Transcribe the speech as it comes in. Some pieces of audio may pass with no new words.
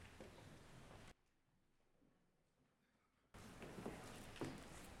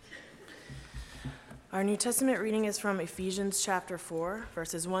Our New Testament reading is from Ephesians chapter 4,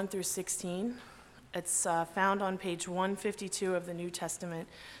 verses 1 through 16. It's found on page 152 of the New Testament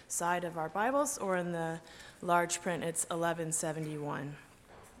side of our Bibles, or in the large print, it's 1171.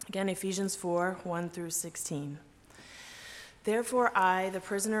 Again, Ephesians 4, 1 through 16. Therefore I, the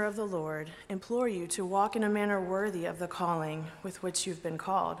prisoner of the Lord, implore you to walk in a manner worthy of the calling with which you've been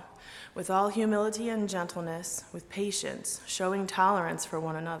called, with all humility and gentleness, with patience, showing tolerance for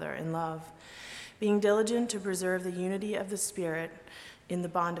one another in love, being diligent to preserve the unity of the Spirit in the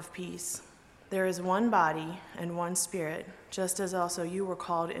bond of peace. There is one body and one Spirit, just as also you were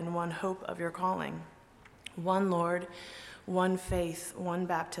called in one hope of your calling. One Lord, one faith, one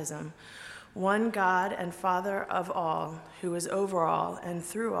baptism, one God and Father of all, who is over all and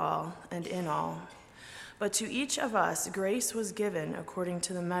through all and in all. But to each of us grace was given according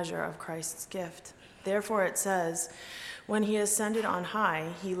to the measure of Christ's gift. Therefore it says, when he ascended on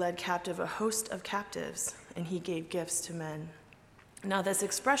high, he led captive a host of captives, and he gave gifts to men. Now this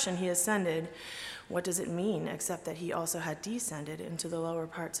expression, he ascended, what does it mean except that he also had descended into the lower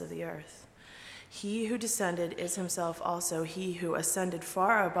parts of the earth? He who descended is himself also he who ascended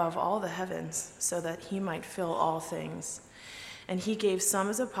far above all the heavens, so that he might fill all things. And he gave some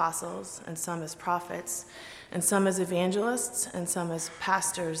as apostles, and some as prophets, and some as evangelists, and some as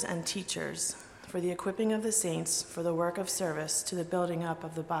pastors and teachers, for the equipping of the saints, for the work of service, to the building up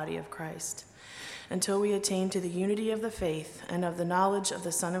of the body of Christ, until we attain to the unity of the faith and of the knowledge of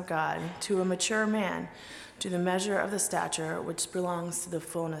the Son of God, to a mature man, to the measure of the stature which belongs to the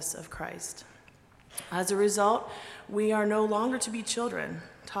fullness of Christ. As a result, we are no longer to be children,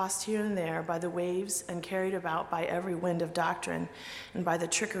 tossed here and there by the waves and carried about by every wind of doctrine and by the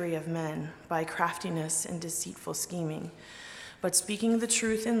trickery of men, by craftiness and deceitful scheming. But speaking the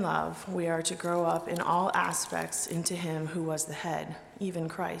truth in love, we are to grow up in all aspects into him who was the head, even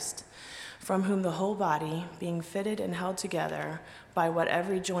Christ, from whom the whole body, being fitted and held together by what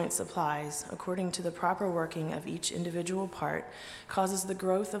every joint supplies, according to the proper working of each individual part, causes the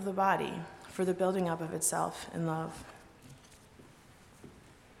growth of the body for the building up of itself in love.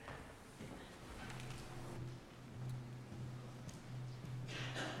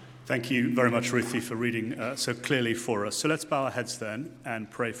 Thank you very much, Ruthie, for reading so clearly for us. So let's bow our heads then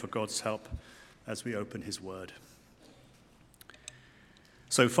and pray for God's help as we open his word.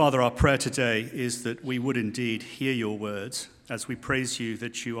 So, Father, our prayer today is that we would indeed hear your words as we praise you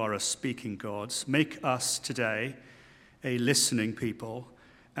that you are a speaking God. Make us today a listening people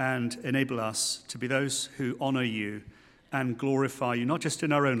and enable us to be those who honor you and glorify you, not just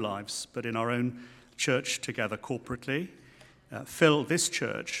in our own lives, but in our own church together corporately. Fill this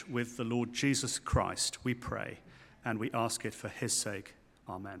church with the Lord Jesus Christ, we pray, and we ask it for his sake.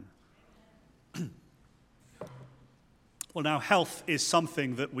 Amen. Well, now, health is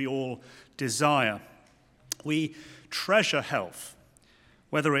something that we all desire. We treasure health,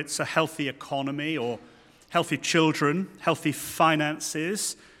 whether it's a healthy economy or healthy children, healthy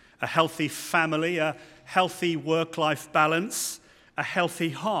finances, a healthy family, a healthy work-life balance, a healthy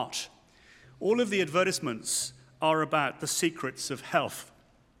heart. All of the advertisements are about the secrets of health.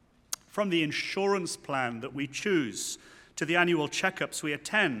 From the insurance plan that we choose to the annual checkups we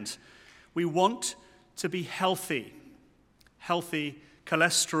attend, we want to be healthy. Healthy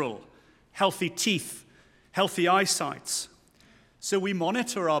cholesterol, healthy teeth, healthy eyesight. So we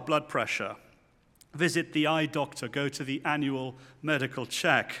monitor our blood pressure, visit the eye doctor, go to the annual medical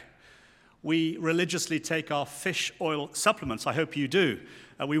check. We religiously take our fish oil supplements, I hope you do.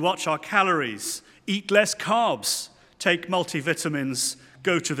 We watch our calories, eat less carbs, take multivitamins,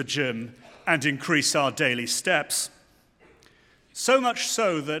 go to the gym, and increase our daily steps. So much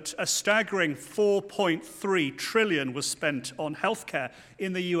so that a staggering $4.3 trillion was spent on healthcare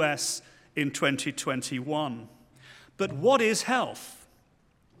in the US in 2021. But what is health?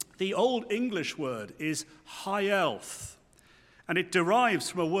 The Old English word is high health, and it derives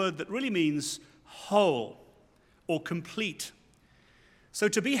from a word that really means whole or complete. So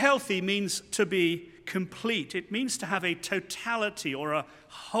to be healthy means to be complete. It means to have a totality or a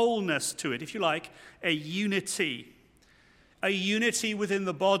wholeness to it, if you like, a unity within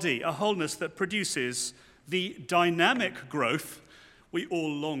the body, a wholeness that produces the dynamic growth we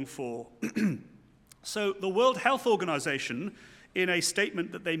all long for. So the World Health Organization, in a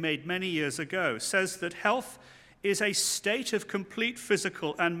statement that they made many years ago, says that health is a state of complete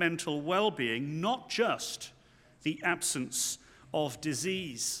physical and mental well-being, not just the absence of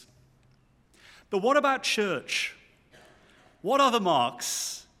disease. But what about church? What are the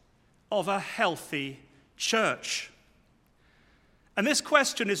marks of a healthy church? And this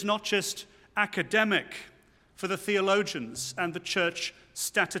question is not just academic for the theologians and the church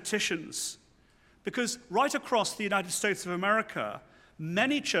statisticians, Because right across the United States of America,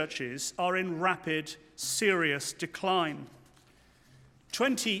 many churches are in rapid, serious decline.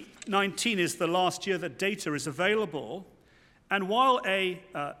 2019 is the last year that data is available, and while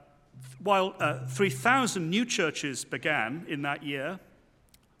 3,000 new churches began in that year,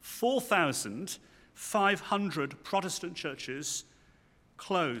 4,500 Protestant churches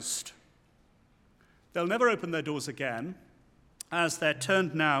closed. They'll never open their doors again, as they're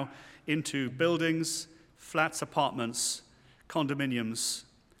turned now into buildings, flats, apartments, condominiums,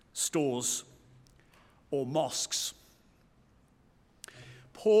 stores, or mosques.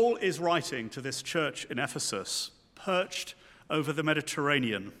 Paul is writing to this church in Ephesus, perched over the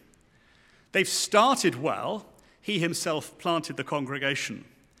Mediterranean. They've started well. He himself planted the congregation.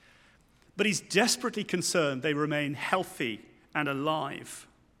 But he's desperately concerned they remain healthy and alive.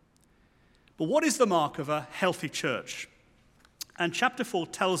 But what is the mark of a healthy church? And chapter 4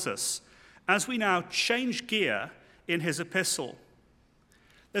 tells us, as we now change gear in his epistle,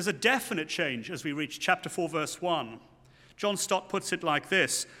 there's a definite change as we reach chapter 4, verse 1. John Stott puts it like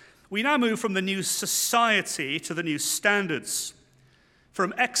this: we now move from the new society to the new standards,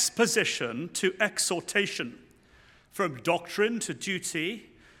 from exposition to exhortation, from doctrine to duty,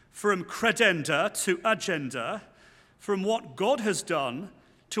 from credenda to agenda, from what God has done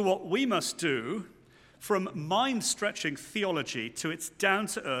to what we must do, from mind-stretching theology to its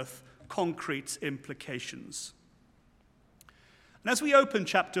down-to-earth, concrete implications. And as we open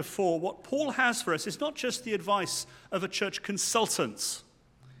chapter 4, what Paul has for us is not just the advice of a church consultant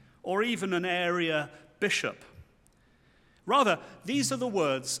or even an area bishop. Rather, these are the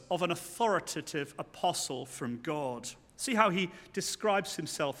words of an authoritative apostle from God. See how he describes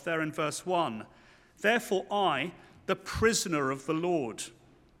himself there in verse 1. Therefore I, the prisoner of the Lord.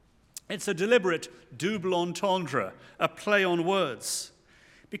 It's a deliberate double entendre, a play on words.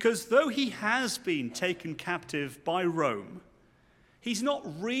 Because though he has been taken captive by Rome, he's not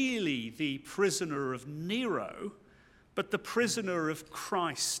really the prisoner of Nero, but the prisoner of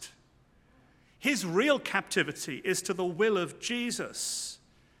Christ. His real captivity is to the will of Jesus.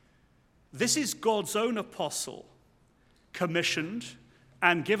 This is God's own apostle, commissioned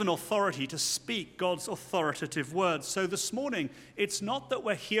and given authority to speak God's authoritative words. So this morning, it's not that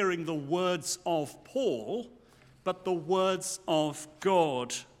we're hearing the words of Paul, but the words of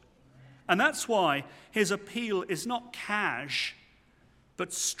God. And that's why his appeal is not cash,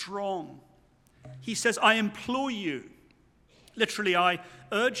 but strong. He says, I implore you. Literally, I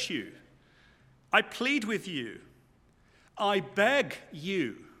urge you. I plead with you. I beg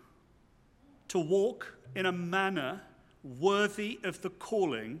you to walk in a manner worthy of the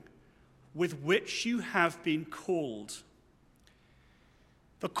calling with which you have been called.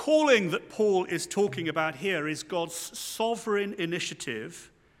 The calling that Paul is talking about here is God's sovereign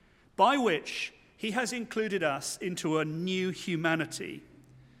initiative by which he has included us into a new humanity.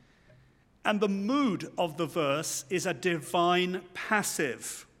 And the mood of the verse is a divine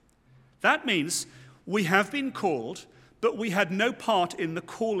passive. That means we have been called, but we had no part in the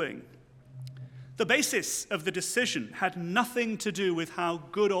calling. The basis of the decision had nothing to do with how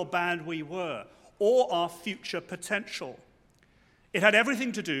good or bad we were, or our future potential. It had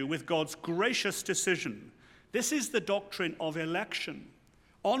everything to do with God's gracious decision. This is the doctrine of election,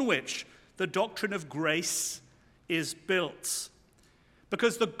 on which the doctrine of grace is built.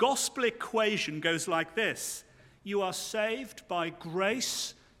 Because the gospel equation goes like this: you are saved by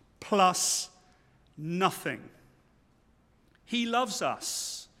grace plus nothing. He loves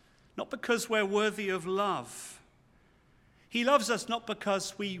us, not because we're worthy of love. He loves us not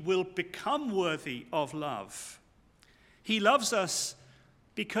because we will become worthy of love. He loves us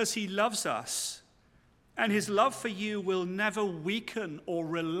because he loves us, and his love for you will never weaken or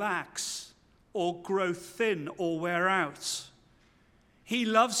relax or grow thin or wear out. He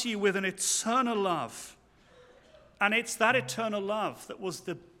loves you with an eternal love, and it's that eternal love that was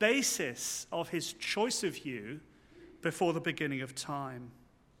the basis of his choice of you before the beginning of time.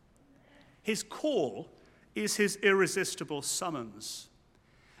 His call is his irresistible summons.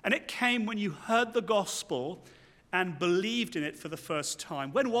 And it came when you heard the gospel and believed in it for the first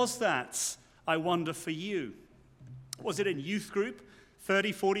time. When was that, I wonder, for you? Was it in youth group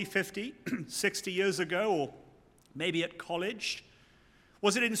 30, 40, 50, 60 years ago, or maybe at college?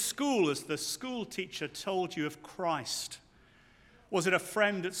 Was it in school as the school teacher told you of Christ? Was it a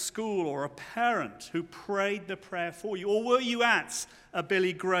friend at school or a parent who prayed the prayer for you? Or were you at a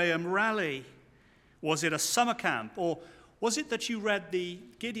Billy Graham rally? Was it a summer camp? Or was it that you read the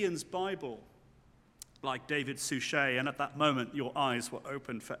Gideon's Bible like David Suchet, and at that moment your eyes were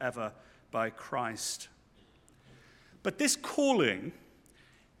opened forever by Christ? But this calling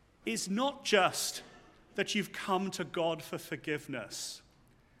is not just that you've come to God for forgiveness,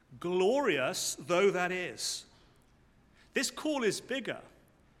 glorious though that is. This call is bigger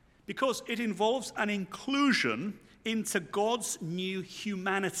because it involves an inclusion into God's new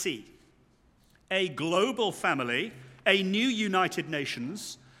humanity, a global family, a new United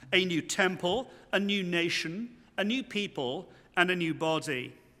Nations, a new temple, a new nation, a new people, and a new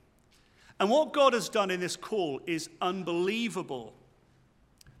body. And what God has done in this call is unbelievable,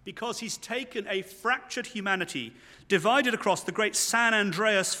 because he's taken a fractured humanity divided across the great San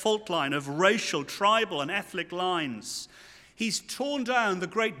Andreas fault line of racial, tribal, and ethnic lines. He's torn down the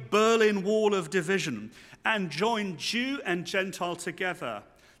great Berlin Wall of division and joined Jew and Gentile together,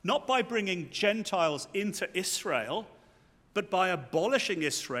 not by bringing Gentiles into Israel, but by abolishing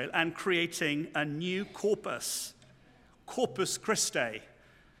Israel and creating a new Corpus Christi,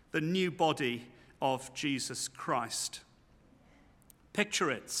 the new body of Jesus Christ.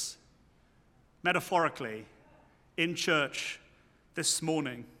 Picture it, metaphorically, in church this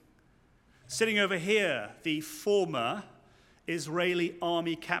morning. Sitting over here, the former Israeli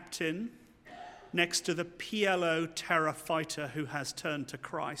army captain next to the PLO terror fighter who has turned to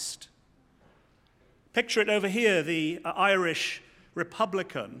Christ. Picture it over here, the Irish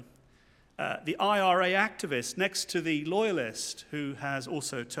Republican, the IRA activist next to the loyalist who has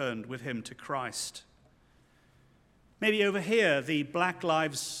also turned with him to Christ. Maybe over here, the Black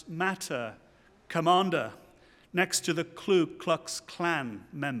Lives Matter commander next to the Ku Klux Klan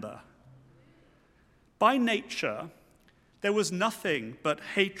member. By nature, there was nothing but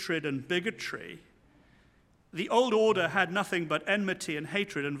hatred and bigotry. The old order had nothing but enmity and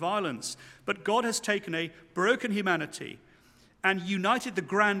hatred and violence. But God has taken a broken humanity and united the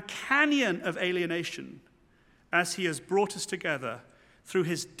Grand Canyon of alienation as he has brought us together through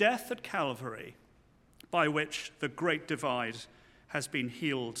his death at Calvary, by which the great divide has been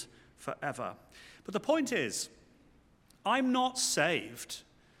healed forever. But the point is, I'm not saved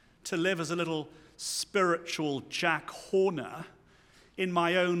to live as a little spiritual Jack Horner in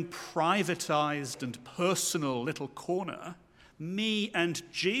my own privatized and personal little corner, me and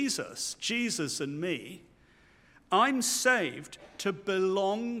Jesus, Jesus and me. I'm saved to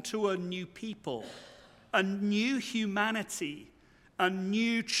belong to a new people, a new humanity, a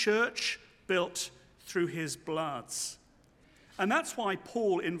new church built through his bloods. And that's why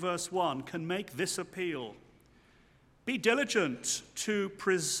Paul in verse 1 can make this appeal. Be diligent to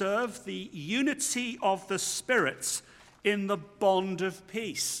preserve the unity of the Spirit in the bond of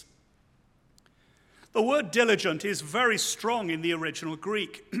peace. The word diligent is very strong in the original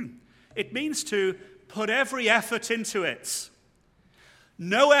Greek. It means to put every effort into it.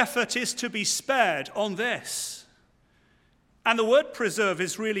 No effort is to be spared on this. And the word preserve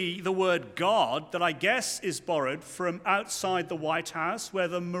is really the word guard that I guess is borrowed from outside the White House, where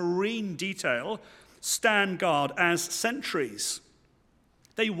the Marine detail stand guard as sentries.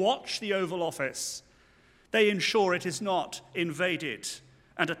 They watch the Oval Office. They ensure it is not invaded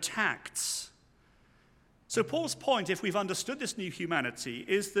and attacked. So Paul's point, if we've understood this new humanity,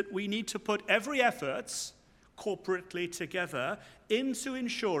 is that we need to put every effort corporately together into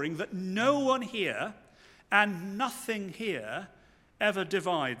ensuring that no one here and nothing here ever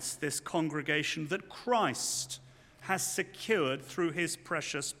divides this congregation that Christ has secured through his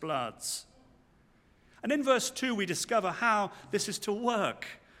precious bloods. And in verse 2, we discover how this is to work.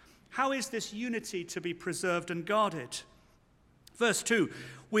 How is this unity to be preserved and guarded? Verse 2,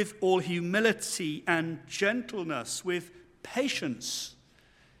 with all humility and gentleness, with patience,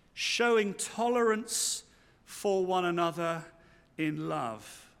 showing tolerance for one another in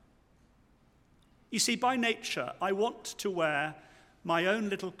love. You see, by nature, I want to wear my own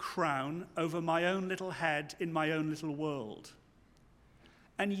little crown over my own little head in my own little world.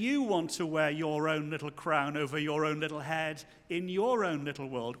 And you want to wear your own little crown over your own little head in your own little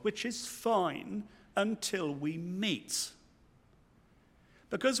world, which is fine until we meet.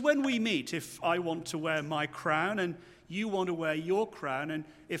 Because when we meet, if I want to wear my crown and you want to wear your crown, and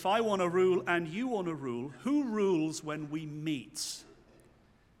if I want to rule and you want to rule, who rules when we meet?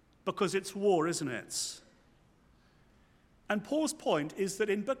 Because it's war, isn't it? And Paul's point is that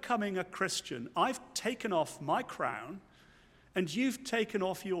in becoming a Christian, I've taken off my crown and you've taken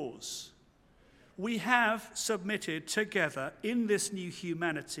off yours. We have submitted together in this new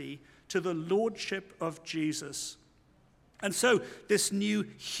humanity to the lordship of Jesus. And so this new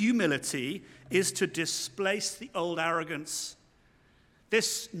humility is to displace the old arrogance.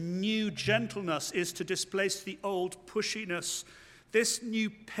 This new gentleness is to displace the old pushiness. This new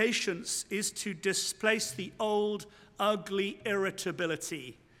patience is to displace the old ugly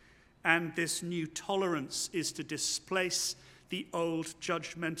irritability. And this new tolerance is to displace the old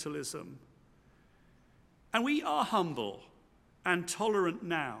judgmentalism. And we are humble and tolerant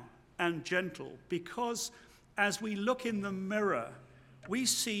now and gentle because as we look in the mirror, we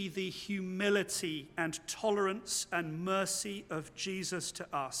see the humility and tolerance and mercy of Jesus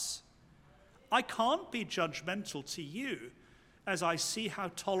to us. I can't be judgmental to you as I see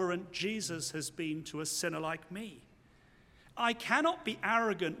how tolerant Jesus has been to a sinner like me. I cannot be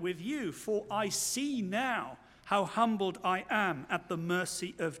arrogant with you, for I see now how humbled I am at the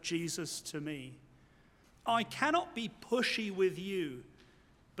mercy of Jesus to me. I cannot be pushy with you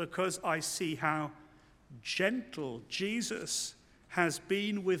because I see how gentle Jesus has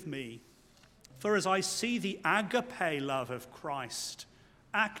been with me. For as I see the agape love of Christ,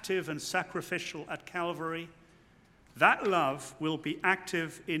 active and sacrificial at Calvary, that love will be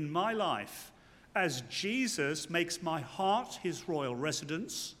active in my life as Jesus makes my heart his royal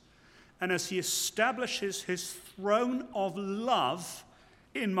residence and as he establishes his throne of love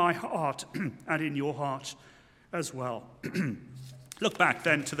in my heart and in your heart as well. Look back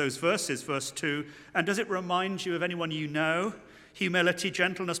then to those verses, verse 2, and does it remind you of anyone you know? Humility,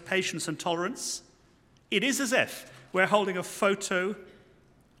 gentleness, patience, and tolerance. It is as if we're holding a photo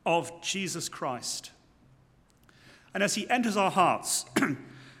of Jesus Christ. And as he enters our hearts,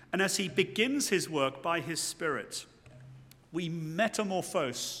 and as he begins his work by his Spirit, we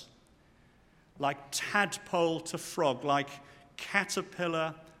metamorphose like tadpole to frog, like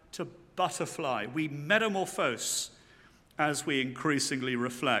caterpillar to butterfly. We metamorphose as we increasingly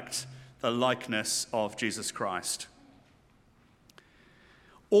reflect the likeness of Jesus Christ.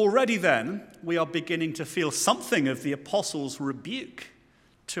 Already then, we are beginning to feel something of the apostles' rebuke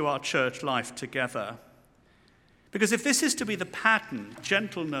to our church life together. Because if this is to be the pattern,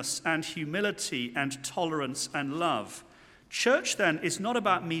 gentleness and humility and tolerance and love, church then is not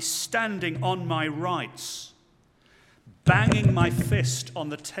about me standing on my rights, banging my fist on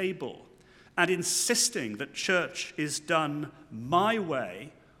the table, and insisting that church is done my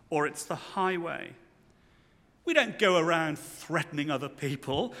way or it's the highway. We don't go around threatening other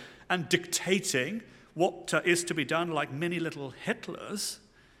people and dictating what is to be done like mini little Hitlers.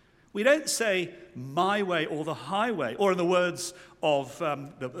 We don't say my way or the highway, or in the words of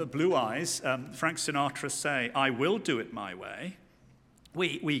the Blue Eyes, Frank Sinatra say, I will do it my way.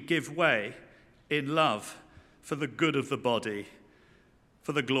 We give way in love for the good of the body,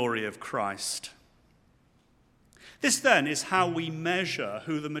 for the glory of Christ. This then is how we measure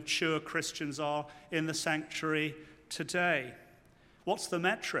who the mature Christians are in the sanctuary today. What's the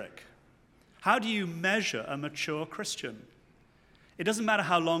metric? How do you measure a mature Christian? It doesn't matter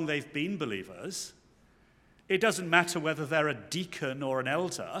how long they've been believers. It doesn't matter whether they're a deacon or an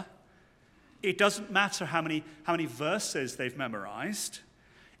elder. It doesn't matter how many verses they've memorized.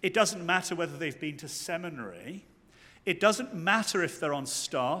 It doesn't matter whether they've been to seminary. It doesn't matter if they're on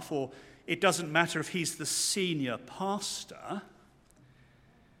staff, or it doesn't matter if he's the senior pastor.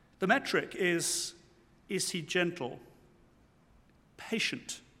 The metric is he gentle,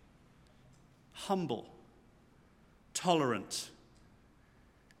 patient, humble, tolerant?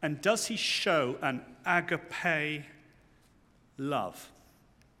 And does he show an agape love?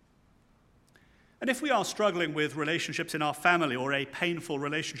 And if we are struggling with relationships in our family, or a painful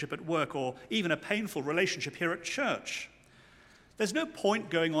relationship at work, or even a painful relationship here at church, there's no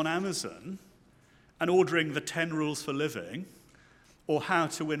point going on Amazon and ordering the 10 rules for living or how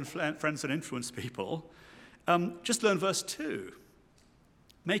to win friends and influence people. Just learn verse 2.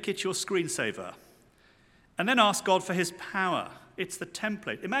 Make it your screensaver. And then ask God for his power. It's the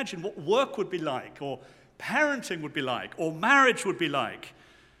template. Imagine what work would be like, or parenting would be like, or marriage would be like,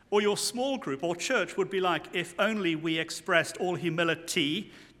 or your small group or church would be like if only we expressed all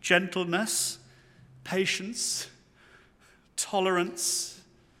humility, gentleness, patience, tolerance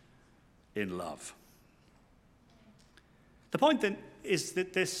in love. The point then is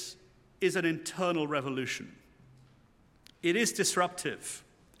that this is an internal revolution. It is disruptive.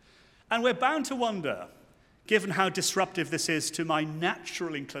 And we're bound to wonder, given how disruptive this is to my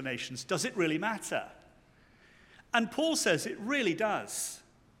natural inclinations, does it really matter? And Paul says it really does.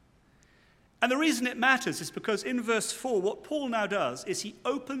 And the reason it matters is because in verse 4, what Paul now does is he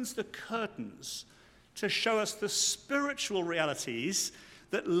opens the curtains to show us the spiritual realities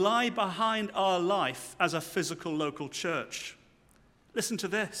that lie behind our life as a physical local church. Listen to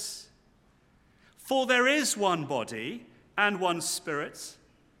this. For there is one body and one Spirit,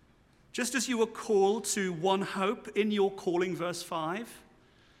 just as you were called to one hope in your calling, verse 5,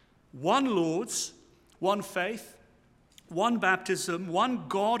 one Lord, one faith, one baptism, one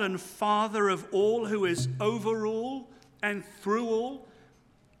God and Father of all, who is over all and through all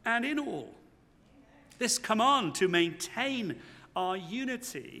and in all. this command to maintain our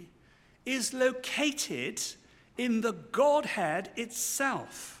unity, is located in the Godhead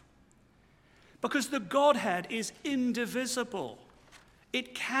itself. Because the Godhead is indivisible.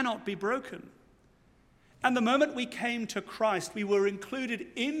 It cannot be broken. And the moment we came to Christ, we were included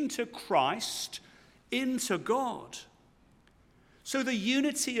into Christ, into God. So the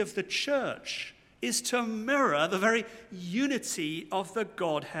unity of the church is to mirror the very unity of the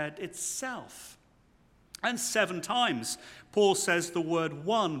Godhead itself. And 7 times Paul says the word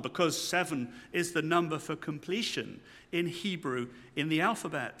one, because 7 is the number for completion in Hebrew in the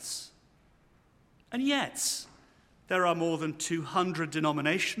alphabets. And yet, there are more than 200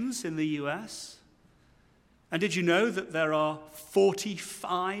 denominations in the US. And did you know that there are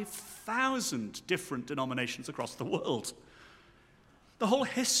 45,000 different denominations across the world? The whole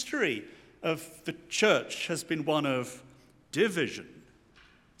history of the church has been one of division.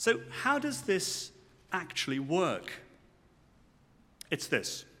 So how does this actually work? It's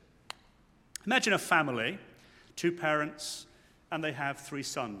this. Imagine a family, 2 parents, and they have 3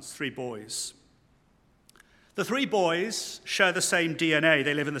 sons, 3 boys. The 3 boys share the same DNA.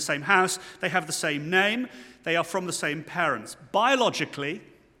 They live in the same house. They have the same name. They are from the same parents. Biologically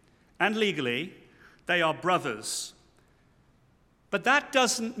and legally, they are brothers. But that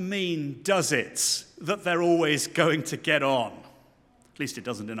doesn't mean, does it, that they're always going to get on? At least it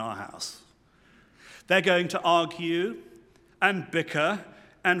doesn't in our house. They're going to argue and bicker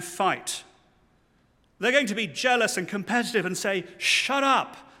and fight. They're going to be jealous and competitive and say, shut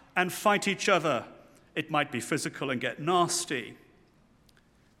up, and fight each other. It might be physical and get nasty.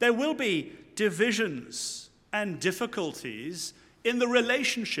 There will be divisions and difficulties in the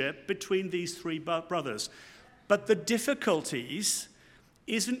relationship between these 3 brothers. But the difficulties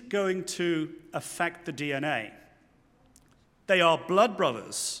isn't going to affect the DNA. They are blood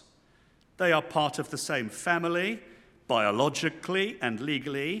brothers. They are part of the same family. Biologically and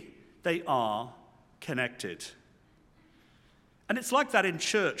legally, they are connected. And it's like that in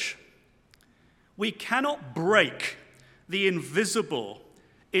church. We cannot break the invisible,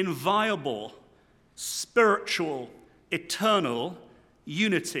 inviolable, spiritual, eternal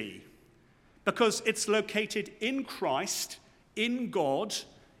unity because it's located in Christ, in God,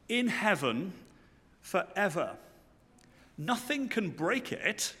 in heaven, forever. Nothing can break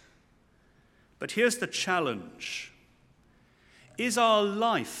it, but here's the challenge. Is our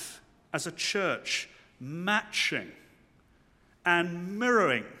life as a church matching and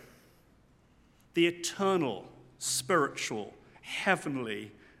mirroring the eternal, spiritual,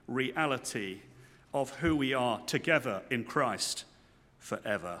 heavenly reality of who we are together in Christ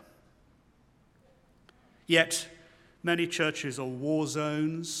forever? Yet, many churches are war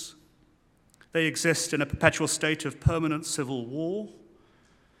zones. They exist in a perpetual state of permanent civil war.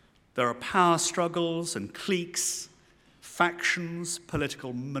 There are power struggles and cliques, factions,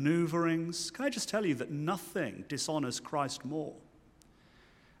 political maneuverings. Can I just tell you that nothing dishonors Christ more?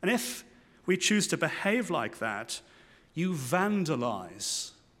 And if we choose to behave like that, you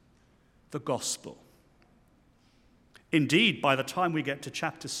vandalize the gospel. Indeed, by the time we get to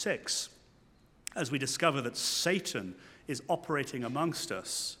chapter 6, as we discover that Satan is operating amongst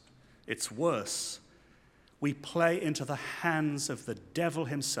us, it's worse. We play into the hands of the devil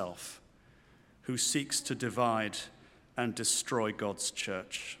himself, who seeks to divide and destroy God's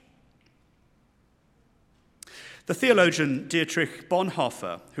church. The theologian Dietrich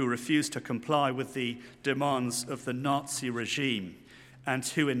Bonhoeffer, who refused to comply with the demands of the Nazi regime, and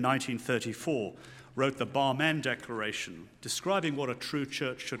who in 1934 wrote the Bar Men Declaration, describing what a true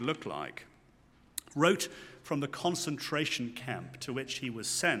church should look like, wrote from the concentration camp to which he was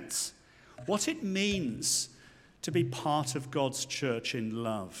sent what it means to be part of God's church in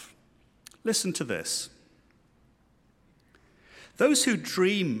love. Listen to this. Those who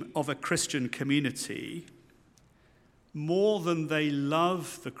dream of a Christian community more than they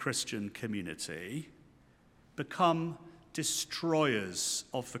love the Christian community become destroyers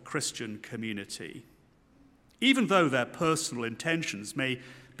of the Christian community, even though their personal intentions may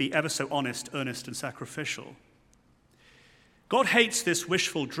be ever so honest, earnest, and sacrificial. God hates this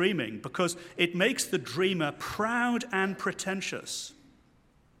wishful dreaming because it makes the dreamer proud and pretentious.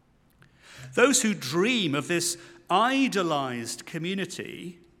 Those who dream of this idolized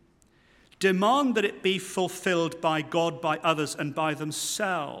community demand that it be fulfilled by God, by others, and by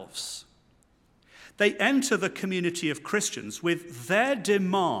themselves. They enter the community of Christians with their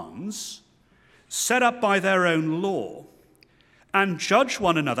demands set up by their own law and judge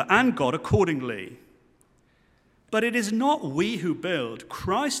one another and God accordingly. But it is not we who build,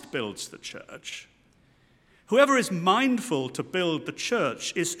 Christ builds the church. Whoever is mindful to build the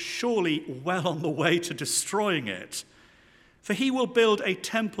church is surely well on the way to destroying it. For he will build a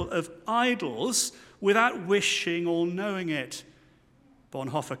temple of idols without wishing or knowing it.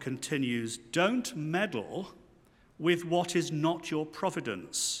 Bonhoeffer continues, don't meddle with what is not your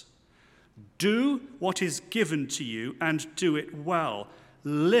providence. Do what is given to you and do it well.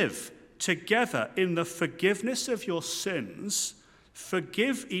 Live together in the forgiveness of your sins.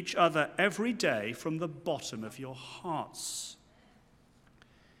 Forgive each other every day from the bottom of your hearts.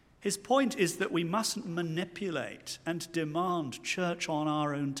 His point is that we mustn't manipulate and demand church on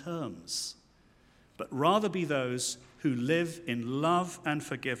our own terms, but rather be those who live in love and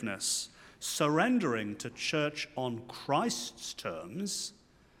forgiveness, surrendering to church on Christ's terms,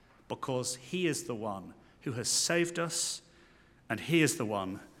 because he is the one who has saved us, and he is the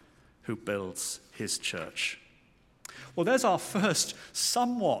one who builds his church. Well, there's our first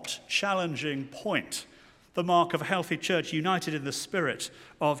somewhat challenging point, the mark of a healthy church united in the Spirit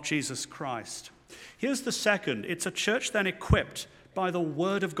of Jesus Christ. Here's the second. It's a church then equipped by the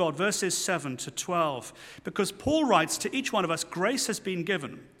word of God, verses 7 to 12, because Paul writes, to each one of us, grace has been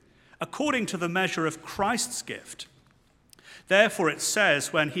given according to the measure of Christ's gift. Therefore it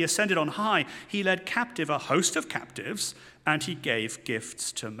says, when he ascended on high, he led captive a host of captives, and he gave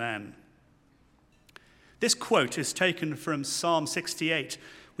gifts to men. This quote is taken from Psalm 68.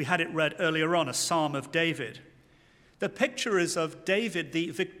 We had it read earlier on, a psalm of David. The picture is of David, the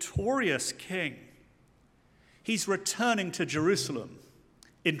victorious king. He's returning to Jerusalem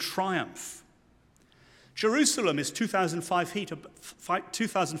in triumph. Jerusalem is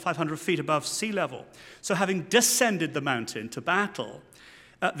 2,500 feet above sea level. So having descended the mountain to battle,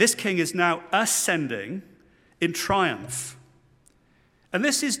 this king is now ascending in triumph. And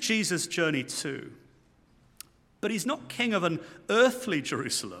this is Jesus' journey too. But he's not king of an earthly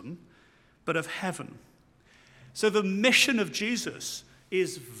Jerusalem, but of heaven. So the mission of Jesus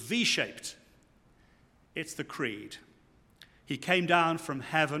is V-shaped. It's the creed. He came down from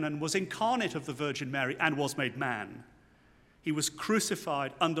heaven and was incarnate of the Virgin Mary and was made man. He was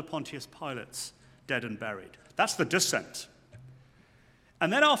crucified under Pontius Pilate, dead and buried. That's the descent.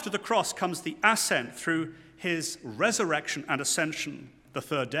 And then after the cross comes the ascent through his resurrection and ascension. The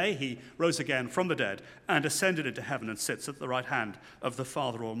third day he rose again from the dead and ascended into heaven and sits at the right hand of the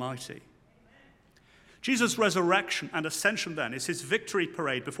Father Almighty. Jesus' resurrection and ascension then is his victory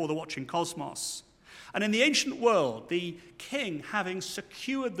parade before the watching cosmos. And in the ancient world, the king, having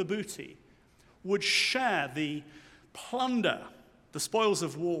secured the booty, would share the plunder, the spoils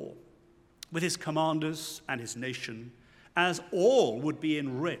of war, with his commanders and his nation, as all would be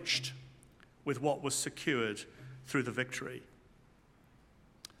enriched with what was secured through the victory.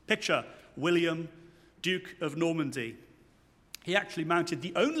 Picture William, Duke of Normandy. He actually mounted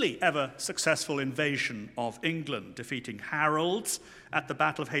the only ever successful invasion of England, defeating Harold at the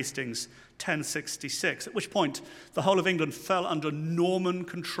Battle of Hastings, 1066, at which point the whole of England fell under Norman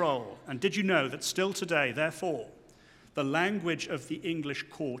control. And did you know that still today, therefore, the language of the English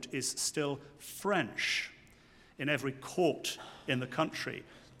court is still French? In every court in the country,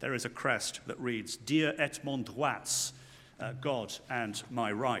 there is a crest that reads, Dieu et mon droit, God and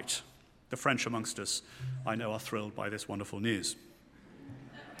my right. The French amongst us, I know, are thrilled by this wonderful news.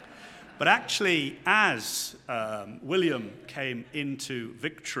 But actually, as William came into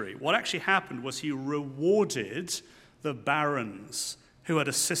victory, what actually happened was he rewarded the barons who had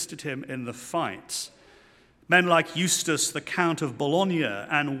assisted him in the fight. Men like Eustace, the Count of Bologna,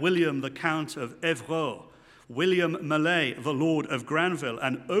 and William, the Count of Evreux, William Mallet, the Lord of Granville,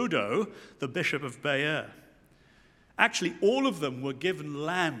 and Odo, the Bishop of Bayeux. Actually, all of them were given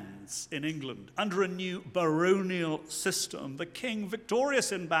lands in England under a new baronial system. The king,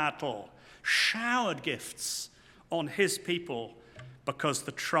 victorious in battle, showered gifts on his people because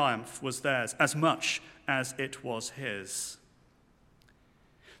the triumph was theirs as much as it was his.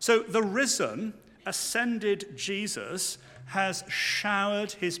 So the risen, ascended Jesus has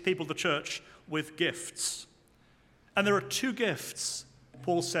showered his people, the church, with gifts. And there are two gifts,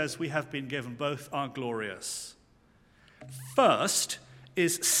 Paul says, we have been given. Both are glorious. First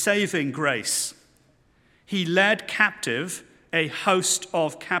is saving grace. He led captive a host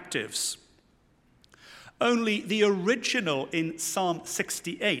of captives. Only the original in Psalm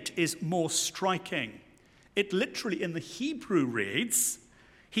 68 is more striking. It literally in the Hebrew reads,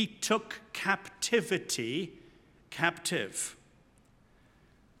 he took captivity captive.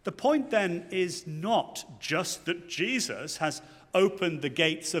 The point then is not just that Jesus has opened the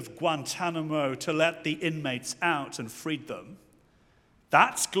gates of Guantanamo to let the inmates out and freed them.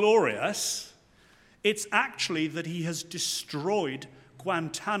 That's glorious. It's actually that he has destroyed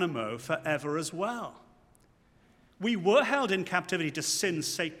Guantanamo forever as well. We were held in captivity to sin,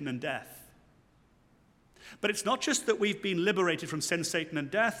 Satan, and death. But it's not just that we've been liberated from sin, Satan, and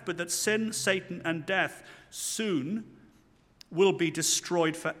death, but that sin, Satan, and death soon will be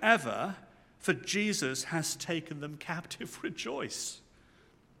destroyed forever, for Jesus has taken them captive. Rejoice.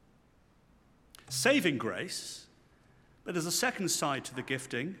 Saving grace, but there's a second side to the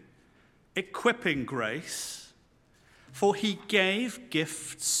gifting, equipping grace, for he gave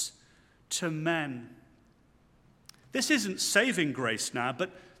gifts to men. This isn't saving grace now,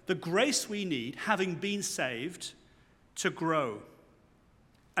 but the grace we need, having been saved, to grow.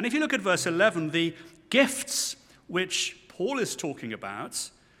 And if you look at verse 11, the gifts which Paul is talking about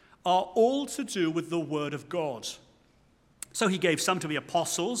are all to do with the word of God. So he gave some to be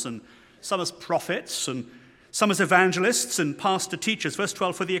apostles, and some as prophets, and some as evangelists and pastor teachers. Verse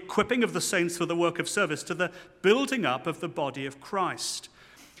 12, for the equipping of the saints for the work of service, to the building up of the body of Christ.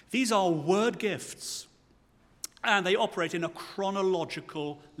 These are word gifts, and they operate in a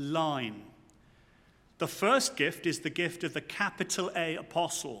chronological line. The first gift is the gift of the capital A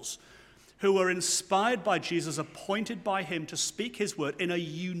apostles, who were inspired by Jesus, appointed by him to speak his word in a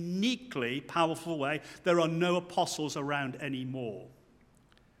uniquely powerful way. There are no apostles around anymore.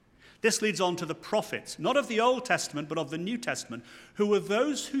 This leads on to the prophets, not of the Old Testament, but of the New Testament, who were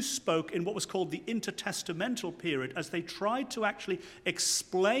those who spoke in what was called the intertestamental period, as they tried to actually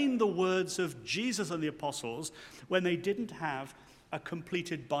explain the words of Jesus and the apostles when they didn't have a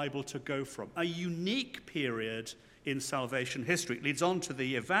completed Bible to go from. A unique period in salvation history. It leads on to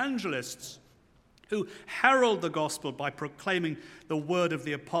the evangelists, who herald the gospel by proclaiming the word of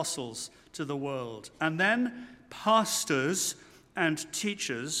the apostles to the world. And then pastors and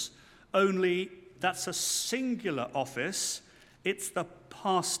teachers, only that's a singular office. It's the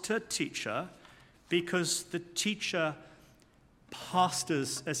pastor-teacher, because the teacher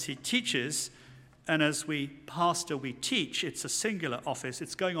pastors as he teaches, and as we pastor, we teach. It's a singular office.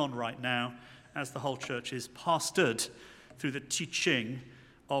 It's going on right now as the whole church is pastored through the teaching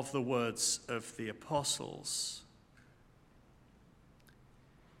of the words of the apostles.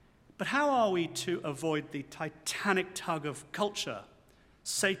 But how are we to avoid the titanic tug of culture,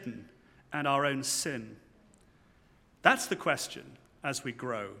 Satan, and our own sin? That's the question as we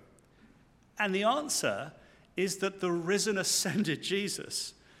grow. And the answer is that the risen, ascended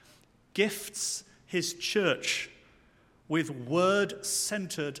Jesus gifts his church with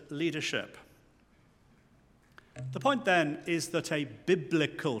word-centered leadership. The point then is that a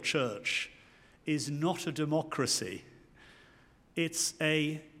biblical church is not a democracy. It's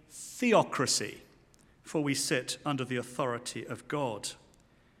a theocracy, for we sit under the authority of God.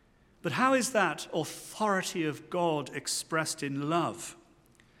 But how is that authority of God expressed in love?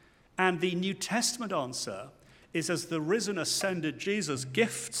 And the New Testament answer is, as the risen, ascended Jesus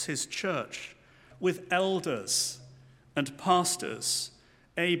gifts his church with elders and pastors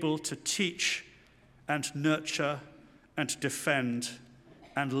able to teach and nurture and defend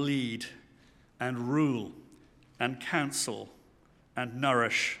and lead and rule and counsel and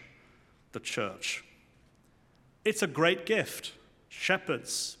nourish the church. It's a great gift.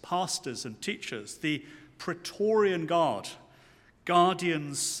 Shepherds, pastors, and teachers, the Praetorian Guard,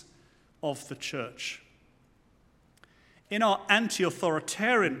 guardians of the church. In our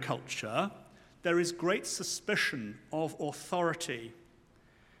anti-authoritarian culture, there is great suspicion of authority.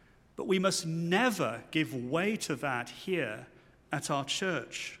 But we must never give way to that here at our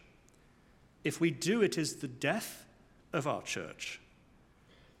church. If we do, it is the death of our church.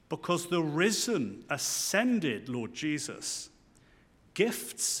 Because the risen, ascended Lord Jesus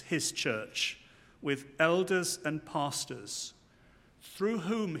gifts his church with elders and pastors, through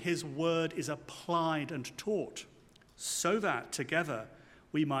whom his word is applied and taught, so that together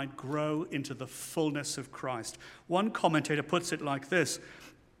we might grow into the fullness of Christ. One commentator puts it like this: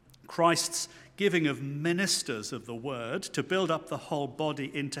 Christ's giving of ministers of the word to build up the whole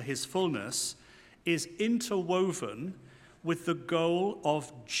body into his fullness is interwoven with the goal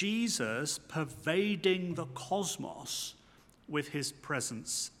of Jesus pervading the cosmos with his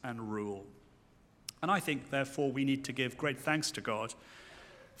presence and rule. And I think, therefore, we need to give great thanks to God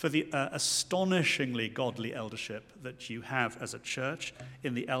for the astonishingly godly eldership that you have as a church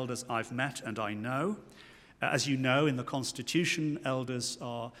in the elders I've met and I know. As you know, in the Constitution, elders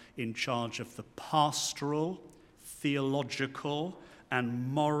are in charge of the pastoral, theological, and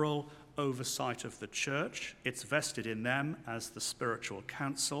moral oversight of the church. It's vested in them as the spiritual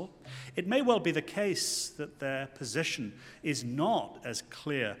council. It may well be the case that their position is not as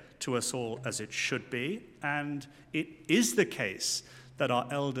clear to us all as it should be, and it is the case that our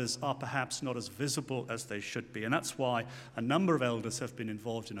elders are perhaps not as visible as they should be. And that's why a number of elders have been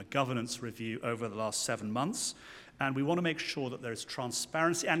involved in a governance review over the last 7 months, And we want to make sure that there is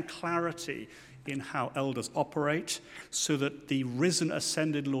transparency and clarity in how elders operate, so that the risen,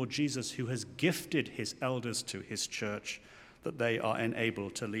 ascended Lord Jesus, who has gifted his elders to his church, that they are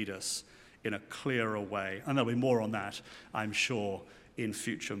enabled to lead us in a clearer way. And there'll be more on that, I'm sure, in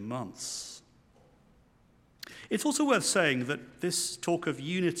future months. It's also worth saying that this talk of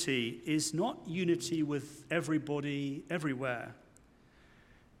unity is not unity with everybody everywhere.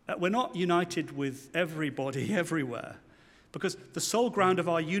 We're not united with everybody everywhere, because the sole ground of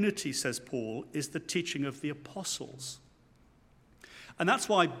our unity, says Paul, is the teaching of the apostles. And that's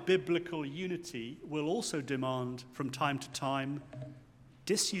why biblical unity will also demand, from time to time,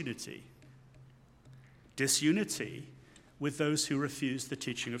 disunity. Disunity with those who refuse the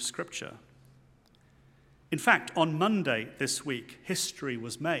teaching of Scripture. In fact, on Monday this week, history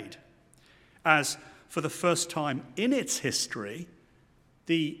was made, as for the first time in its history,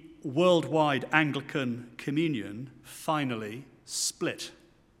 the worldwide Anglican Communion finally split.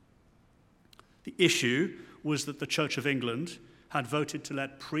 The issue was that the Church of England had voted to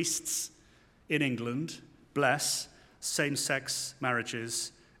let priests in England bless same-sex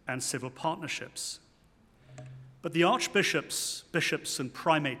marriages and civil partnerships. But the archbishops, bishops, and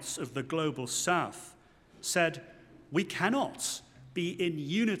primates of the global south said, we cannot be in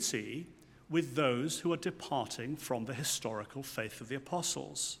unity with those who are departing from the historical faith of the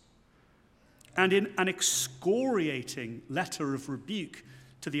apostles. And in an excoriating letter of rebuke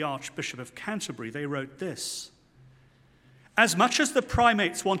to the Archbishop of Canterbury, they wrote this: as much as the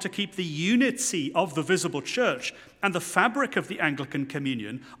primates want to keep the unity of the visible church and the fabric of the Anglican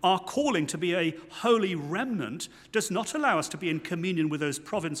communion, our calling to be a holy remnant does not allow us to be in communion with those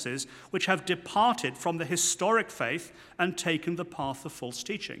provinces which have departed from the historic faith and taken the path of false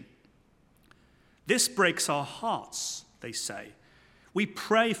teaching. This breaks our hearts, they say. We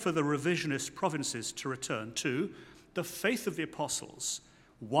pray for the revisionist provinces to return to the faith of the apostles,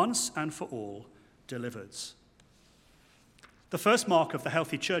 once and for all delivered. The first mark of the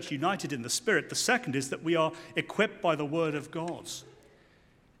healthy church, united in the Spirit. The second is that we are equipped by the word of God.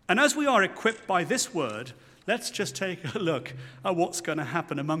 And as we are equipped by this word, let's just take a look at what's going to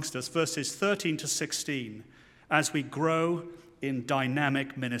happen amongst us, verses 13 to 16, as we grow in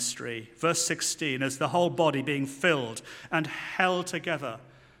dynamic ministry. Verse 16, as the whole body being filled and held together,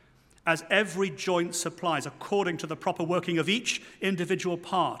 as every joint supplies according to the proper working of each individual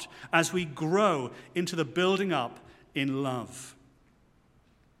part, as we grow into the building up in love.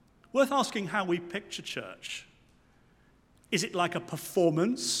 Worth asking how we picture church. Is it like a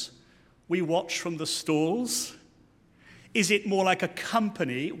performance we watch from the stalls? Is it more like a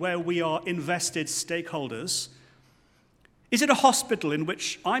company where we are invested stakeholders? Is it a hospital in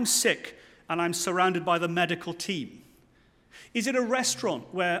which I'm sick and I'm surrounded by the medical team? Is it a restaurant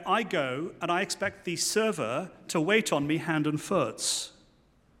where I go and I expect the server to wait on me hand and foot?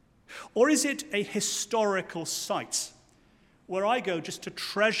 Or is it a historical site where I go just to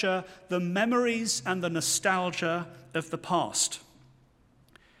treasure the memories and the nostalgia of the past?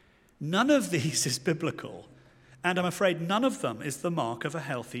 None of these is biblical, and I'm afraid none of them is the mark of a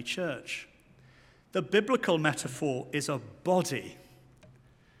healthy church. The biblical metaphor is a body.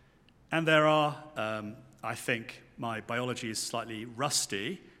 And there are, I think my biology is slightly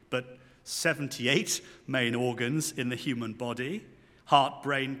rusty, but 78 main organs in the human body: heart,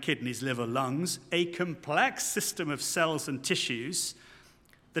 brain, kidneys, liver, lungs, a complex system of cells and tissues,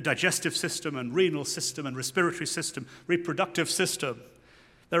 the digestive system and renal system and respiratory system, reproductive system.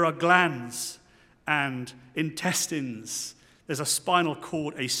 There are glands and intestines. There's a spinal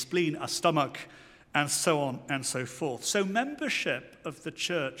cord, a spleen, a stomach, and so on and so forth. So membership of the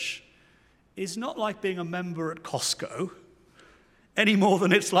church is not like being a member at Costco, any more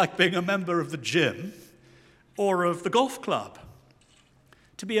than it's like being a member of the gym or of the golf club.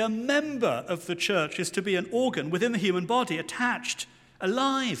 To be a member of the church is to be an organ within the human body, attached,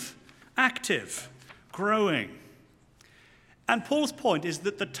 alive, active, growing. And Paul's point is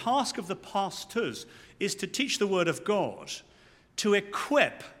that the task of the pastors is to teach the word of God, to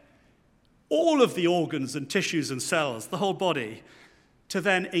equip all of the organs and tissues and cells, the whole body, to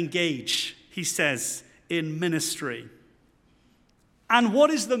then engage, he says, in ministry. And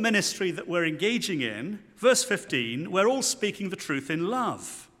what is the ministry that we're engaging in? Verse 15, we're all speaking the truth in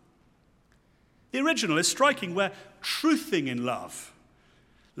love. The original is striking. We're truthing in love.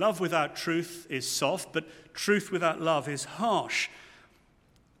 Love without truth is soft, but truth without love is harsh.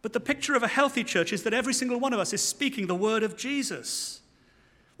 But the picture of a healthy church is that every single one of us is speaking the word of Jesus.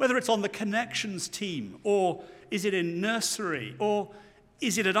 Whether it's on the Connections team, or is it in nursery, or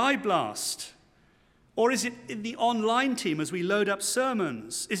is it at iBlast, or is it in the online team as we load up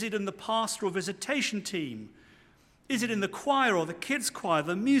sermons? Is it in the pastoral visitation team? Is it in the choir or the kids' choir,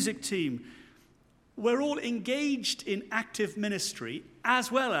 the music team? We're all engaged in active ministry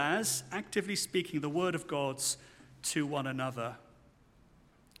as well as actively speaking the word of God to one another.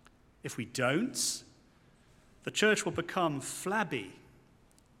 If we don't, the church will become flabby,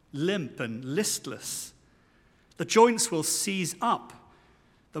 limp and listless. The joints will seize up.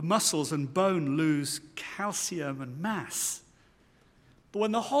 The muscles and bone lose calcium and mass. But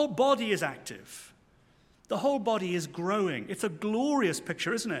when the whole body is active, the whole body is growing. It's a glorious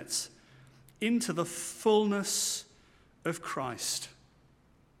picture, isn't it? Into the fullness of Christ.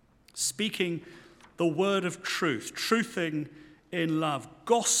 Speaking the word of truth, truthing in love,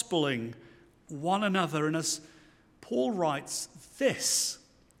 gospeling one another. And as Paul writes, this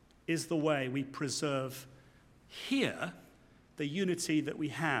is the way we preserve here the unity that we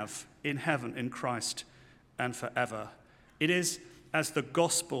have in heaven in Christ and forever. It is as the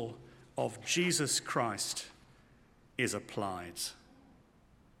gospel of Jesus Christ is applied.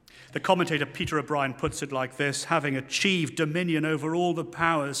 The commentator Peter O'Brien puts it like this: having achieved dominion over all the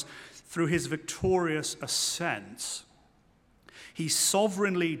powers through his victorious ascent, he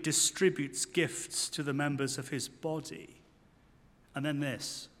sovereignly distributes gifts to the members of his body. And then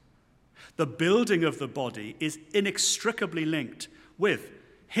this: the building of the body is inextricably linked with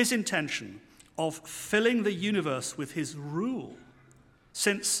his intention of filling the universe with his rule,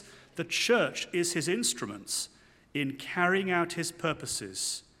 since the church is his instruments in carrying out his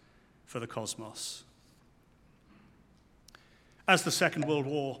purposes for the cosmos. As the Second World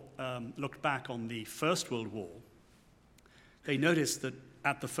War looked back on the First World War, they noticed that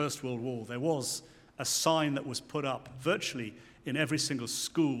at the First World War there was a sign that was put up virtually in every single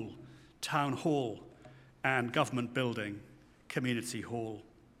school, town hall, and government building, community hall.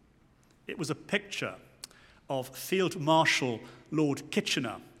 It was a picture of Field Marshal Lord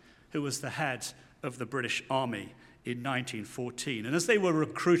Kitchener, who was the head of the British Army in 1914. And as they were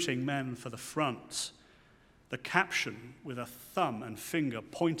recruiting men for the front, the caption with a thumb and finger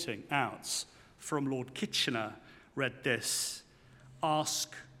pointing out from Lord Kitchener read this: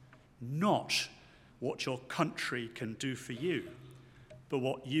 "Ask not what your country can do for you, but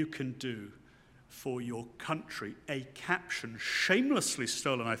what you can do for your country." A caption shamelessly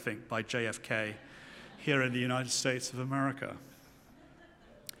stolen, I think, by JFK here in the United States of America,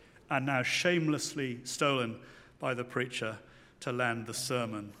 and now shamelessly stolen by the preacher to land the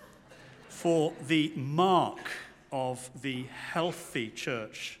sermon. For the mark of the healthy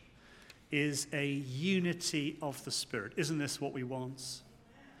church is a unity of the Spirit. Isn't this what we want?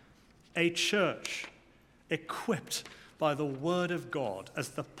 A church equipped by the word of God as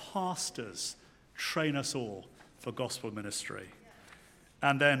the pastors train us all for gospel ministry.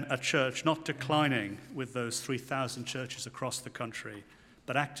 And then a church not declining with those 3,000 churches across the country,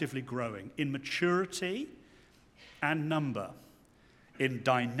 but actively growing in maturity and number, in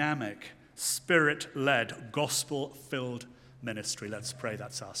dynamic, Spirit-led, gospel-filled ministry. Let's pray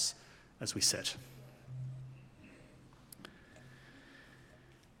that's us as we sit.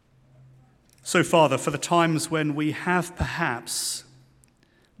 So, Father, for the times when we have perhaps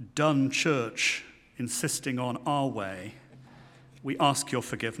done church insisting on our way, we ask your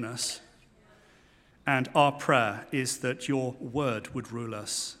forgiveness. And our prayer is that your word would rule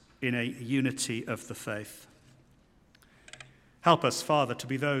us in a unity of the faith. Help us, Father, to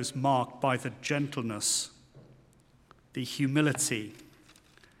be those marked by the gentleness, the humility,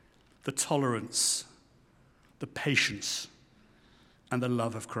 the tolerance, the patience, and the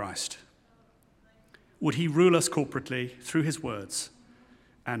love of Christ. Would he rule us corporately through his words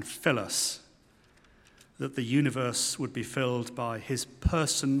and fill us, that the universe would be filled by his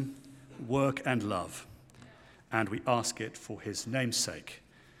person, work, and love. And we ask it for his name's sake.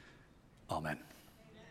 Amen.